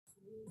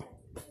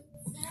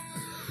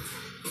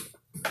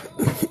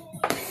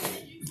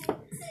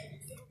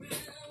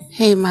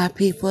Hey, my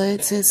people,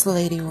 it's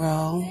Lady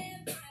Roll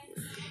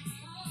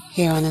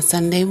here on a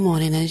Sunday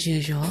morning as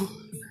usual,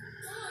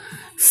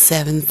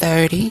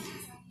 7:30.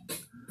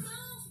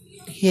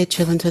 Here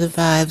chilling to the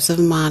vibes of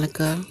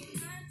Monica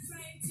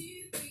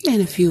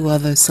and a few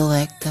other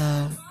select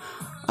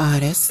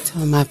artists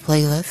on my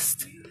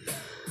playlist.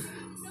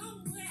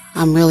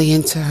 I'm really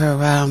into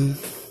her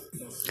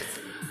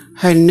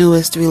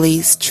newest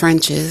release,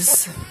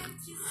 Trenches.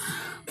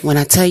 When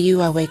I tell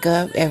you I wake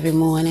up every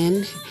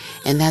morning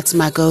and that's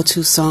my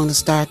go-to song to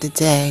start the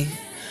day.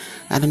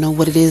 I don't know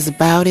what it is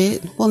about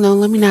it. Well, no,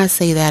 let me not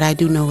say that. I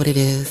do know what it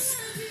is.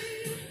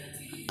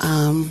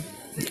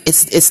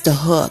 It's the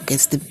hook,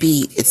 it's the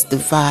beat, it's the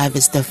vibe,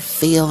 it's the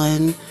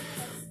feeling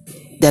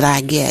that I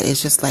get.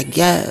 It's just like,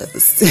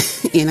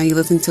 yes. You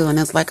listen to it and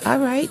it's like, all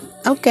right,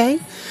 okay.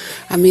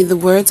 I mean, the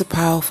words are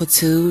powerful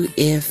too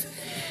if,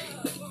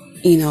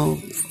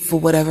 for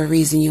whatever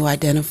reason you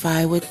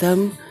identify with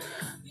them.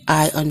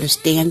 I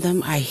understand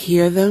them. I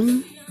hear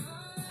them.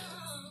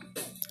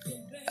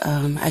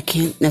 I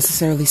can't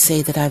necessarily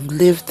say that I've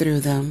lived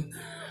through them,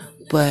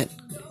 but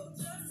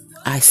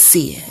I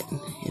see it,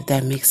 if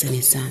that makes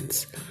any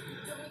sense.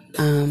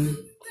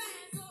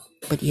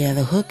 But yeah,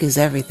 the hook is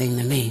everything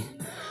to me.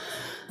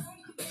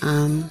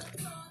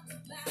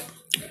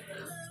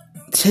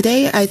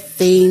 Today, I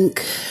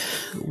think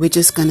we're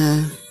just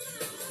gonna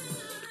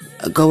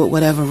go with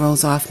whatever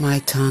rolls off my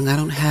tongue. I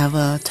don't have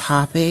a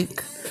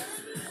topic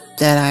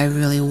that I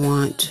really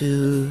want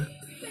to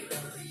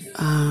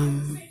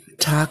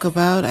talk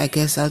about. I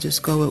guess I'll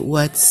just go with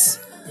what's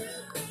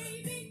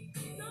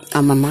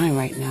on my mind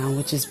right now,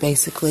 which is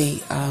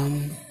basically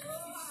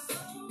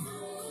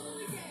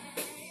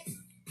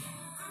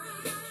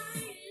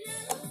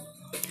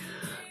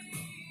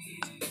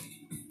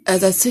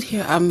as I sit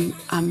here, I'm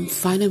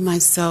finding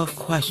myself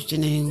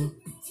questioning,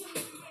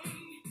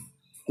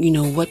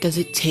 what does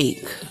it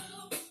take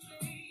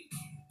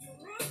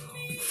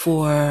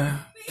for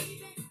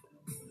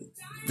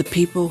the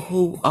people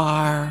who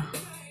are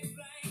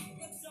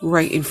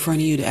right in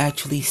front of you to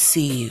actually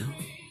see you?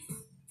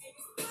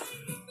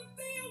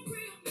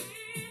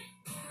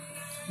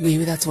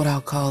 Maybe that's what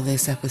I'll call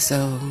this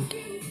episode.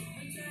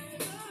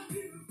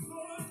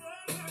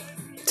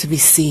 To be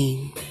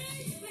seen.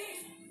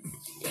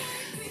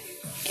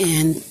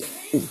 And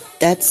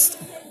that's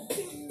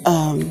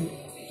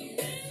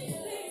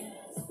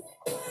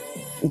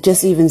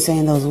just even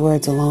saying those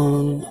words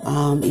alone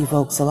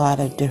evokes a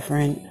lot of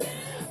different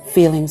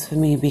feelings for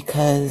me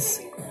because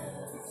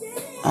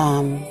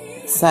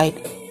sight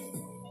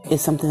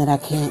is something that I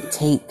can't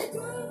take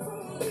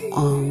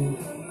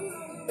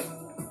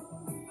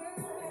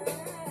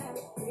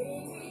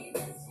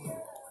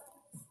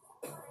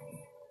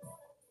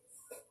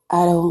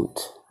I don't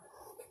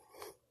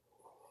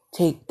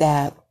take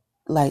that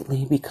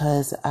lightly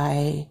because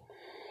I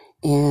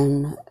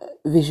am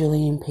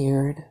visually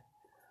impaired.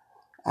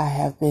 I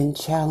have been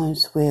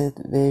challenged with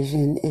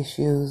vision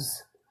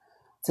issues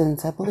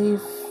since, I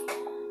believe,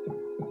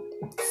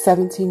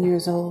 17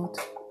 years old.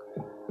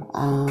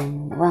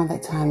 Around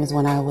that time is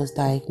when I was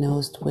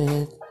diagnosed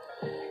with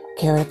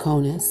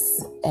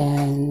keratoconus,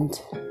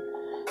 and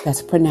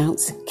that's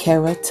pronounced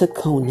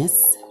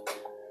keratoconus.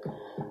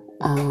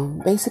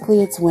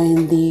 Basically, it's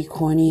when the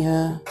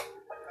cornea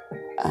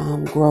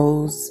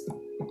grows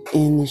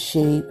in the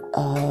shape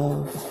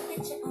of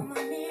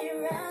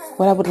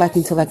what I would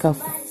liken to like a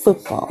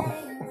football,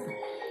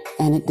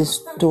 and it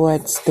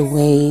distorts the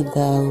way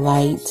the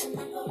light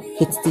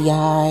hits the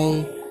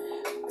eye,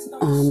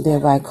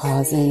 thereby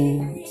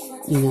causing,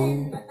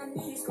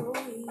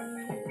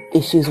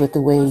 issues with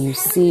the way you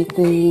see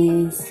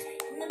things.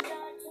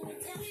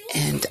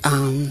 And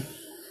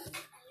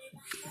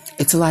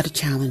it's a lot of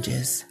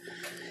challenges.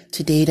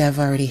 To date, I've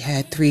already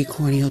had 3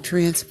 corneal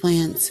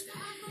transplants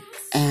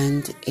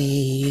and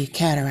a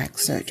cataract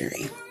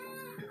surgery.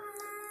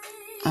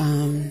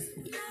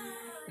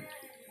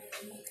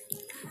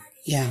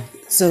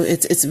 So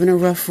it's been a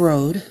rough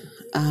road,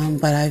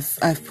 but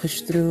I've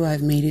pushed through.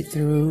 I've made it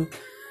through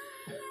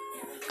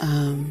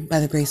by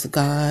the grace of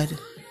God,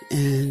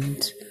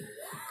 and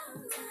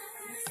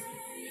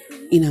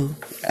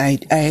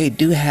I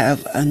do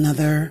have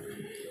another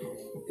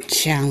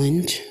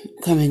challenge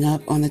coming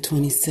up on the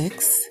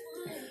 26th,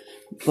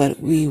 but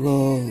we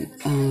will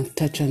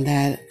touch on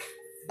that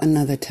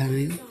another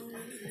time.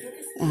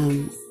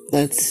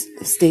 Let's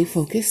stay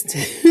focused,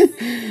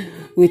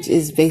 which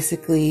is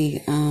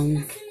basically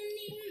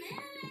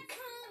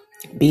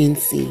being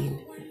seen.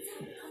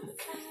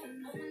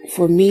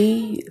 For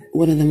me,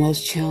 one of the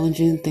most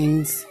challenging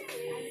things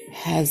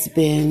has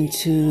been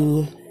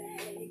to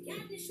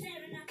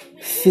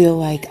feel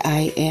like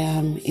I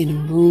am in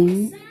a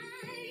room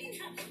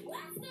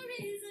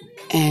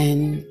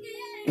and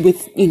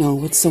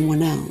with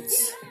someone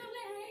else,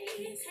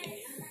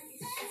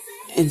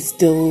 and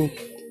still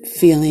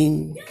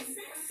feeling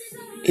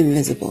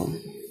invisible.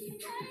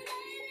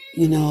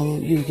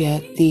 You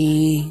get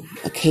the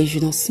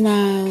occasional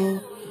smile,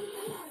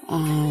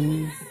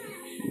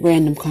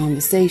 random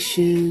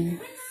conversation,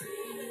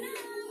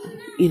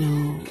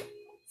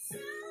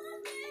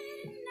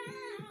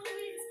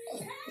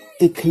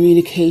 the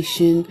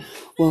communication,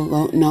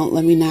 well, no,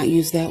 let me not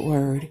use that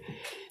word.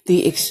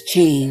 The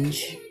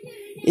exchange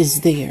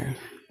is there,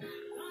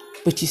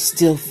 but you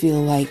still feel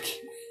like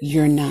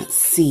you're not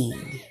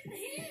seen.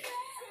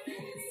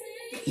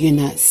 You're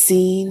not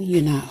seen,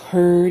 you're not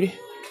heard,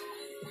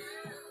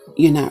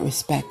 you're not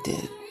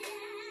respected.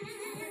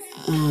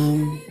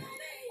 And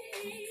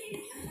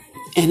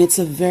it's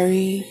a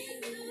very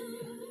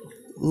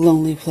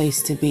lonely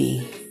place to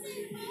be,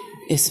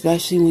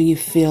 especially when you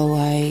feel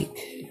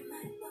like,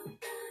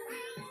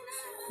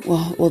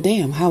 well,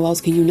 damn, how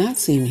else can you not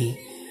see me?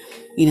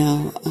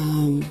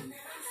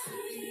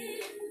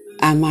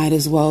 I might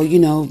as well,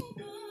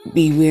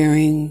 be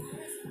wearing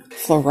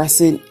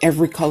fluorescent,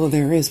 every color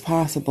there is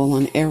possible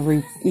on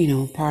every,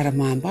 part of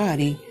my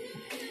body.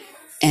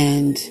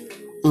 And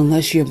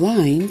unless you're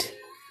blind,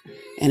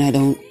 and I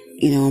don't,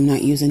 I'm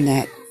not using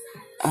that,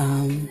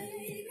 I'm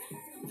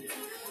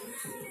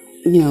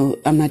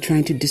not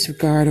trying to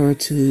disregard or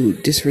to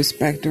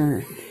disrespect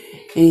or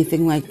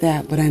anything like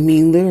that. But I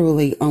mean,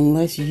 literally,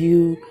 unless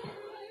you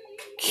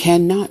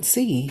cannot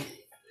see,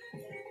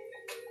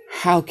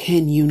 how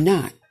can you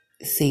not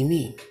see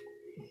me?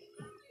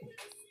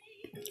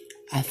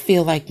 I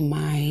feel like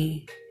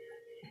my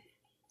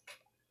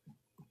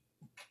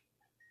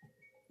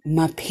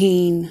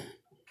pain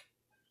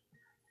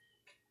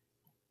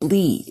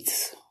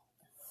bleeds.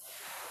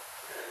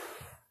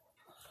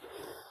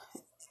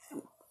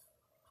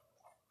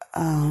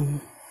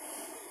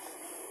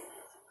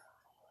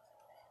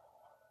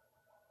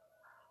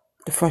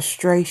 The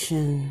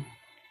frustration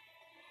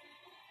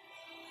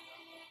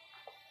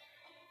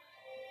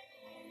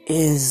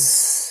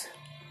is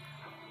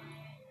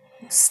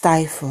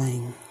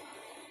stifling.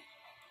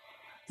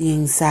 The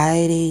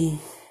anxiety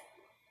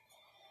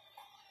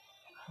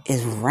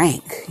is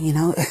rank,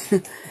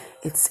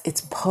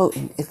 it's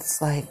potent.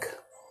 It's like,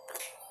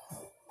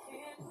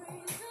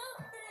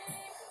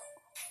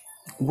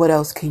 what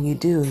else can you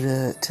do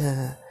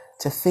to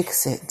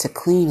fix it, to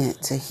clean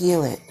it, to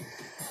heal it?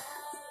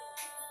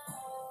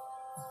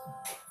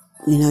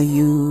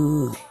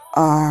 You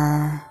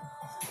are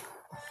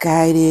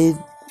guided,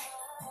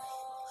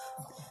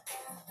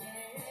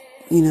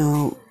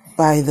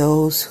 by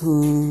those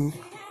who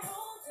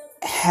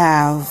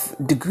have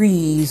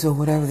degrees or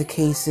whatever the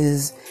case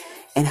is,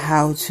 and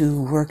how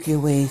to work your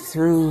way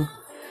through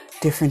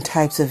different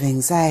types of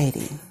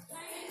anxiety.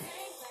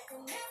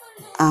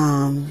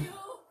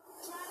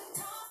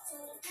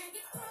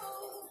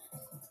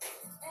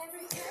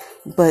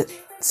 But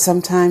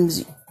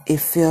sometimes it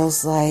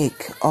feels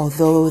like,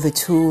 although the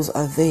tools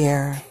are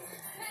there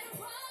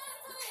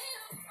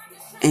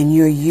and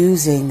you're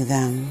using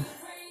them,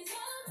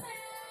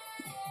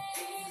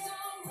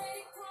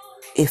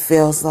 it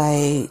feels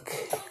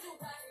like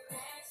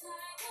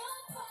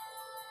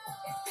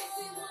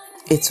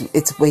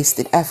it's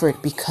wasted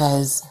effort,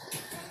 because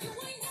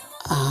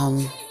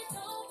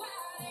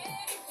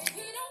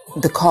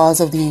the cause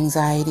of the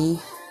anxiety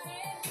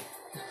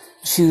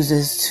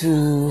chooses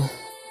to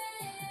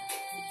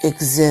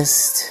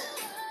exist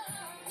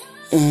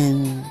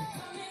in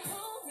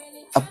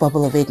a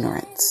bubble of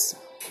ignorance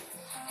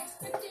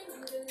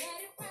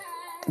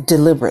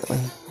deliberately.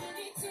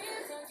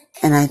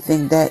 And I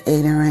think that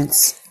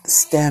ignorance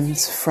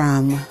stems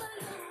from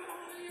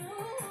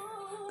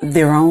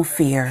their own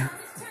fear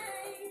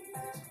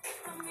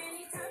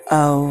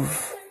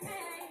of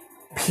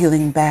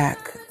peeling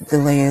back the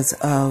layers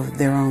of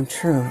their own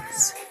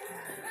truths,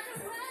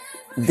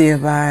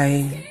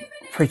 thereby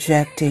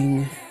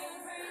projecting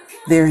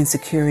their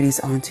insecurities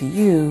onto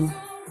you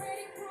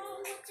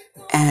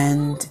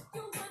and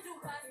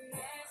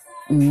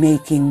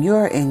making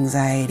your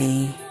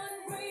anxiety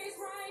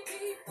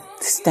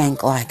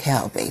stank like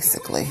hell,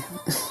 basically.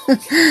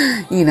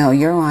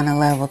 You're on a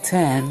level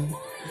 10,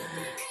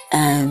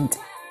 and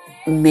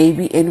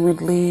maybe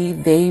inwardly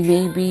they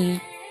may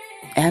be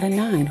at a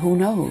 9, who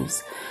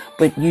knows?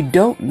 But you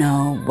don't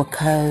know,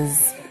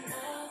 because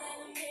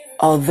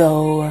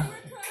although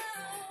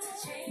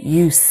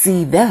you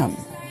see them,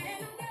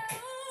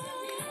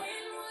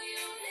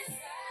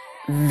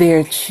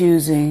 they're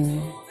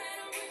choosing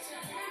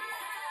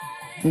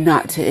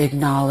not to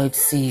acknowledge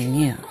seeing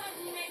you.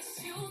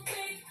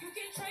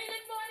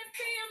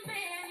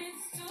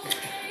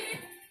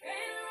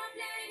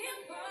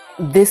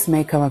 This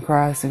may come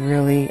across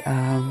really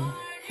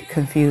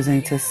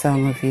confusing to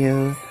some of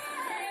you,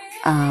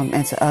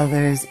 and to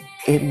others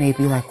it may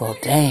be like, well,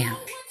 damn,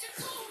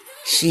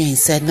 she ain't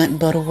said nothing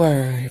but a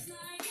word.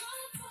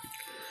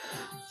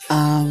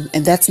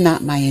 And that's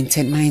not my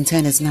intent. My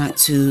intent is not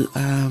to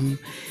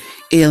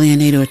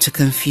alienate or to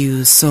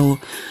confuse. So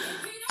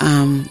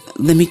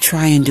let me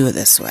try and do it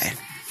this way.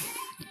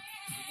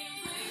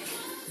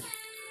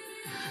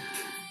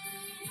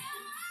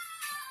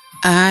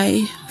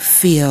 I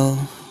feel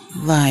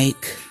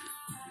like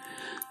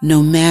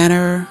no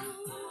matter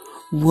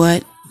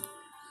what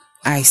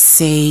I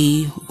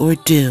say or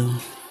do,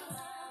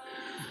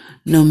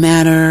 no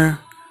matter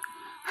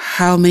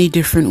how many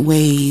different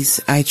ways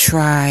I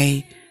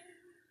try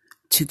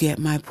to get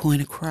my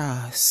point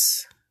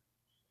across,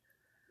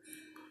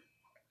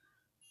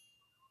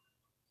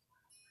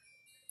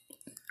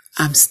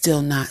 I'm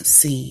still not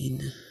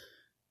seen.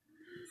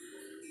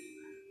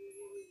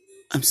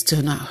 I'm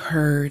still not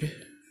heard.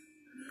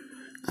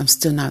 I'm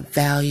still not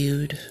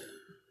valued.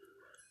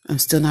 I'm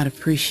still not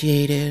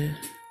appreciated.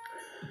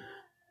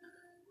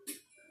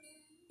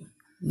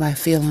 My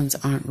feelings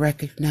aren't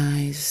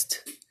recognized,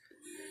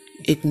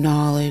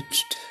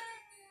 acknowledged,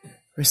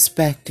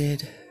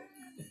 respected,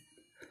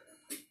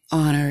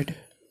 honored.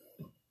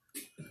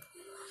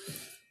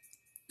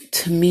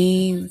 To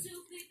me,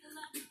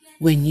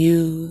 when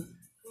you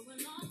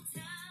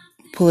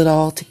pull it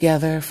all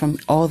together from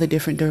all the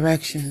different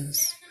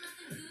directions,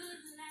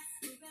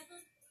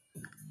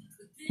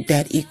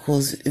 that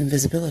equals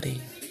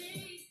invisibility.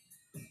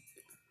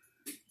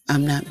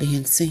 I'm not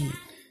being seen.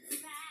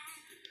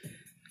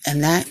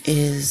 And that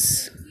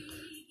is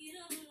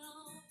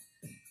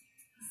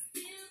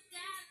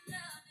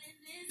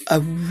a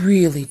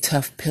really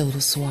tough pill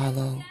to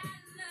swallow,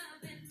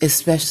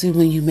 especially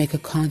when you make a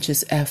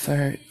conscious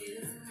effort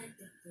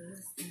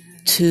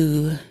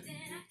to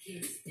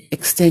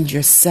extend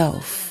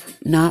yourself,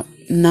 not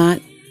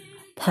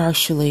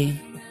partially,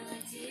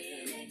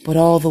 but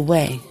all the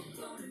way,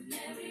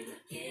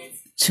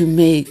 to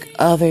make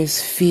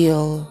others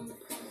feel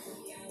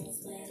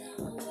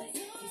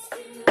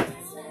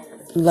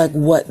like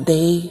what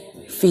they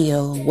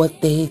feel,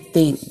 what they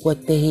think,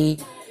 what they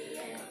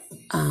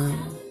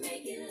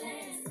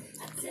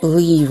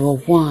believe or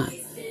want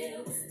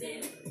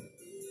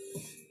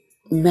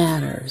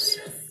matters.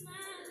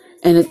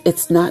 And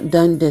it's not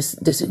done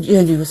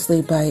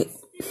disingenuously by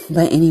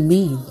any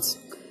means.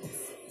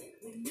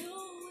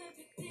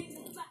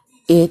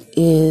 It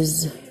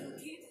is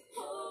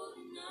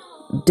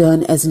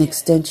done as an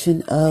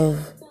extension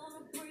of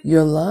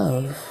your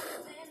love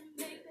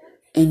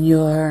and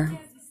your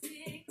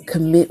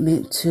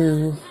commitment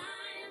to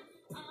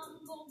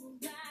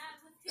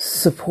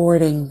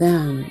supporting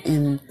them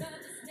in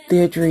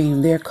their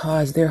dream, their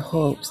cause, their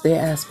hopes,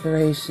 their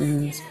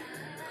aspirations,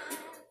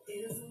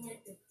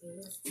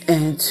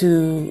 and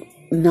to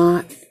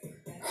not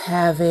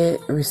have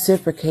it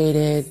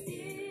reciprocated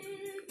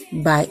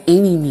by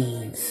any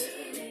means.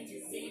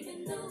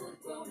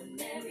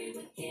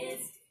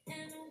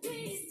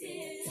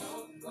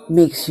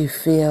 Makes me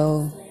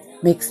feel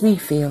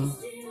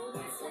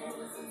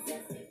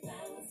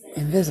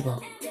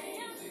invisible.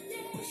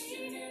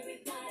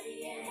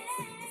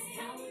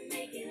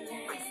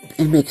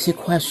 It makes you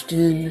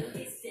question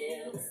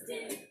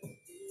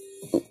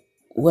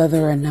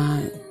whether or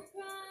not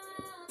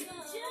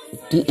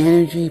the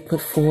energy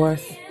put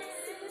forth,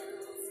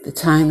 the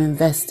time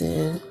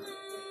invested,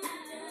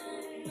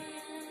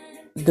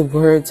 the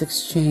words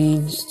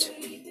exchanged,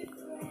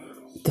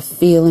 the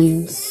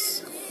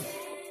feelings,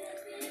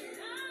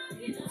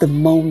 the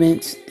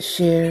moments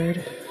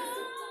shared,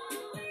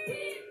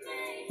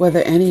 whether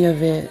any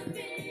of it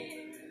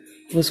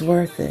was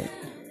worth it.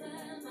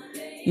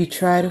 You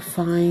try to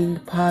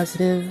find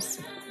positives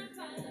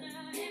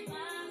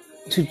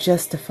to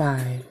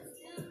justify,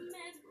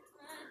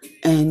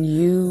 and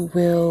you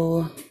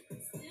will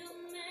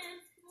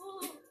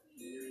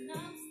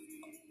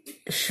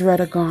shred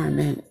a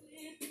garment,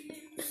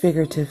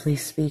 figuratively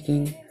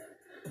speaking,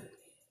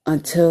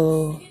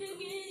 until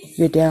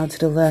you're down to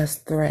the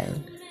last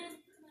thread.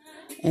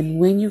 And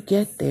when you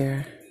get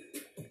there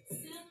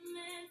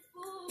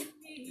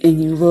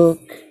and you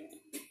look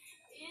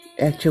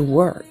at your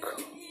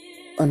work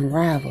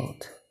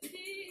unraveled,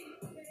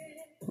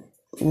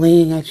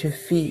 laying at your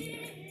feet,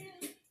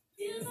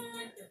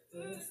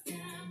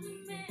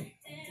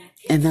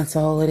 and that's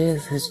all it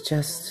is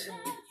just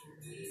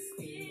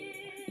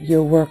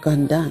your work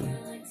undone.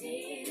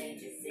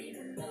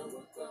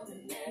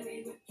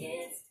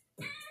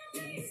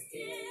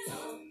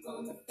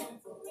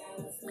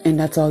 And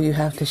that's all you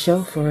have to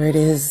show for it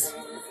is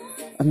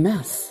a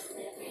mess.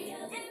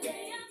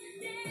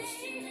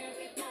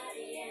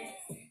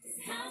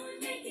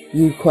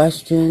 You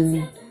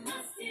question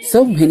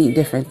so many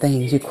different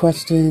things. You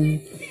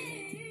question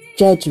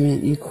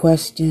judgment. You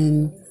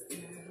question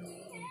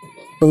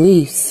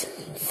beliefs,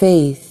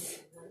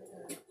 faith,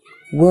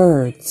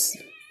 words,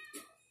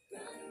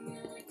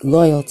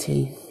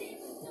 loyalty.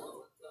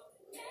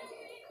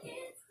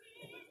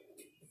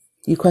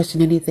 You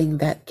question anything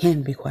that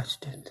can be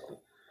questioned.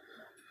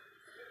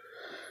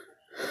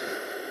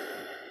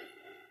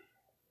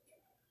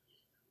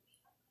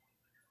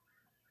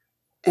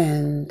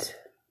 And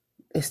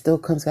it still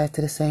comes back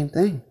to the same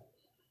thing.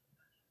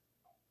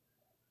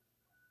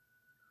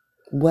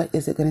 What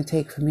is it going to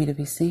take for me to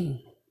be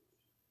seen?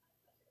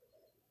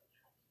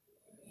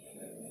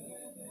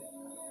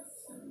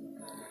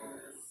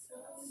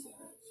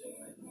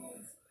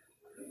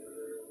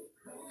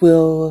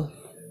 Will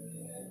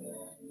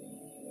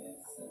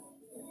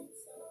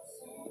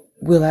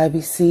I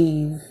be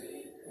seen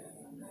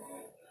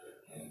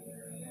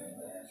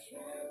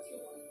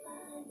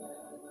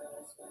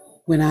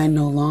when I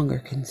no longer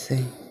can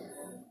see?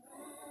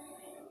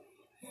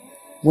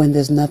 When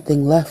there's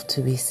nothing left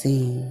to be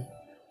seen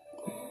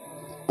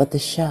but the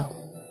shell?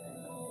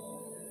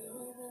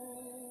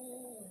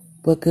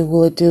 What good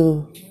will it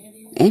do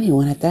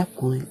anyone at that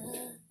point?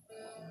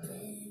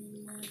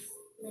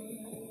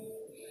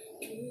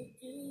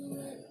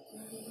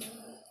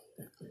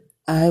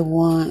 I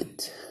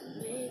want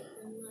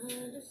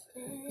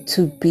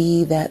to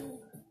be that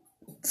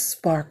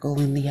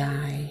sparkle in the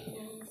eye.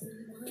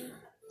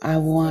 I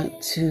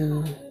want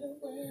to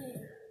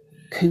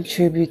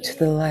contribute to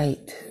the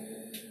light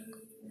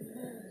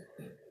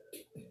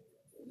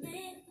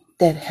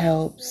that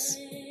helps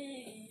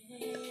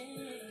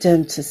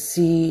them to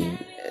see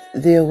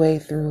their way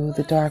through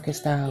the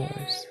darkest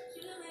hours.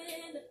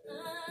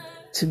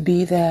 To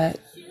be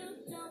that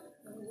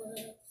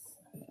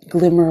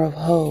glimmer of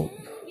hope,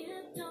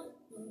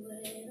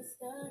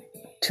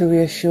 to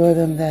reassure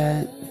them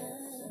that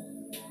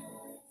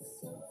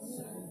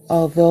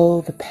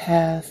although the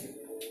path,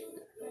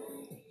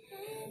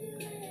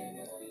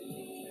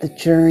 the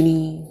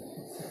journey,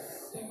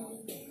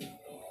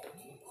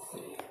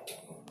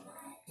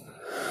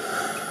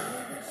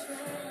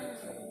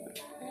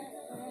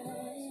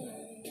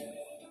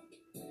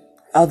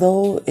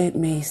 although it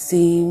may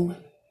seem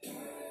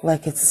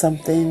like it's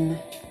something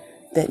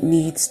that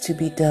needs to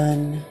be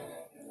done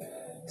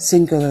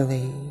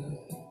singularly,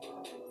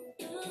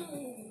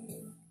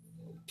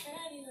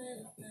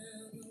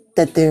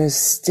 that there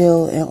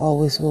still and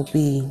always will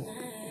be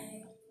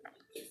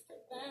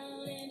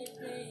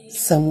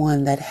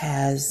someone that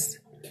has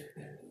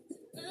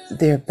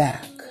their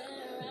back,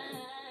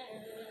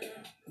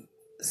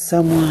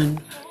 someone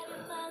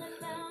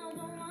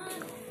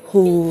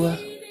who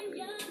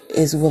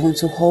is willing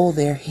to hold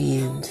their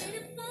hand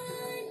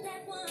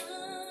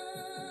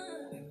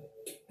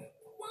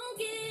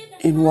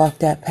and walk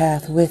that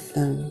path with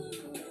them,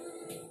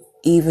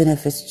 even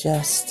if it's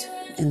just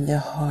in their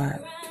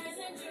heart,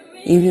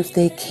 even if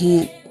they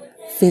can't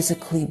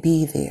physically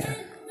be there.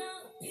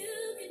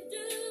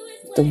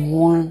 The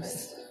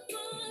warmth,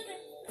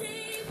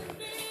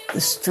 the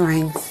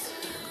strength,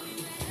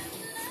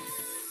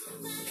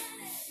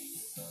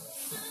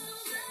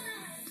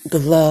 the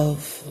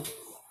love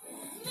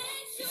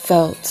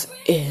felt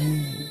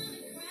in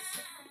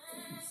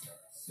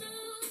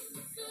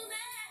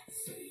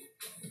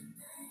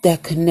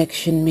that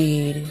connection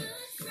made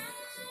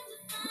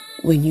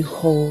when you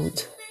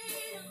hold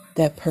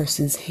that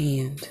person's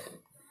hand.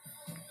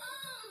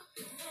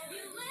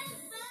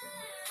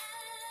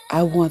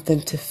 I want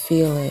them to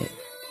feel it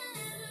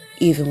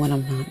even when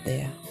I'm not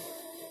there.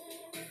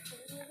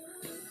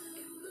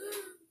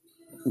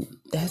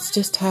 That's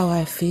just how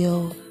I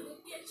feel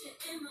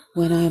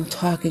when I'm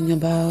talking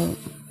about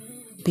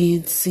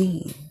being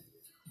seen.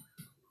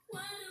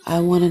 I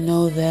want to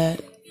know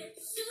that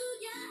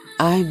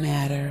I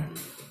matter,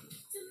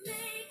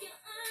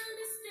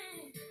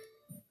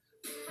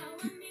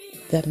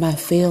 that my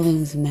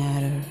feelings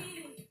matter,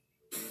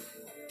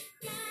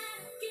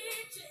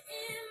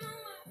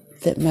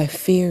 that my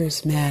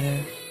fears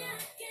matter,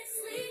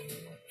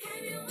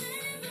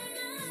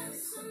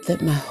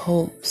 that my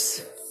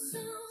hopes,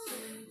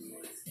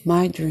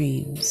 my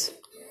dreams,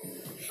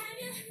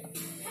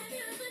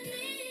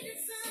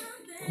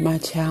 my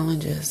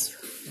challenges,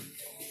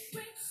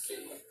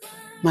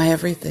 my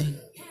everything,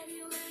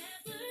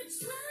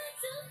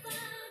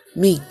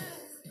 me.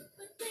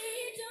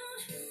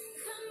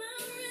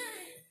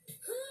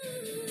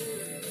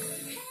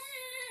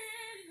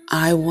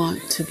 I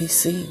want to be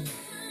seen.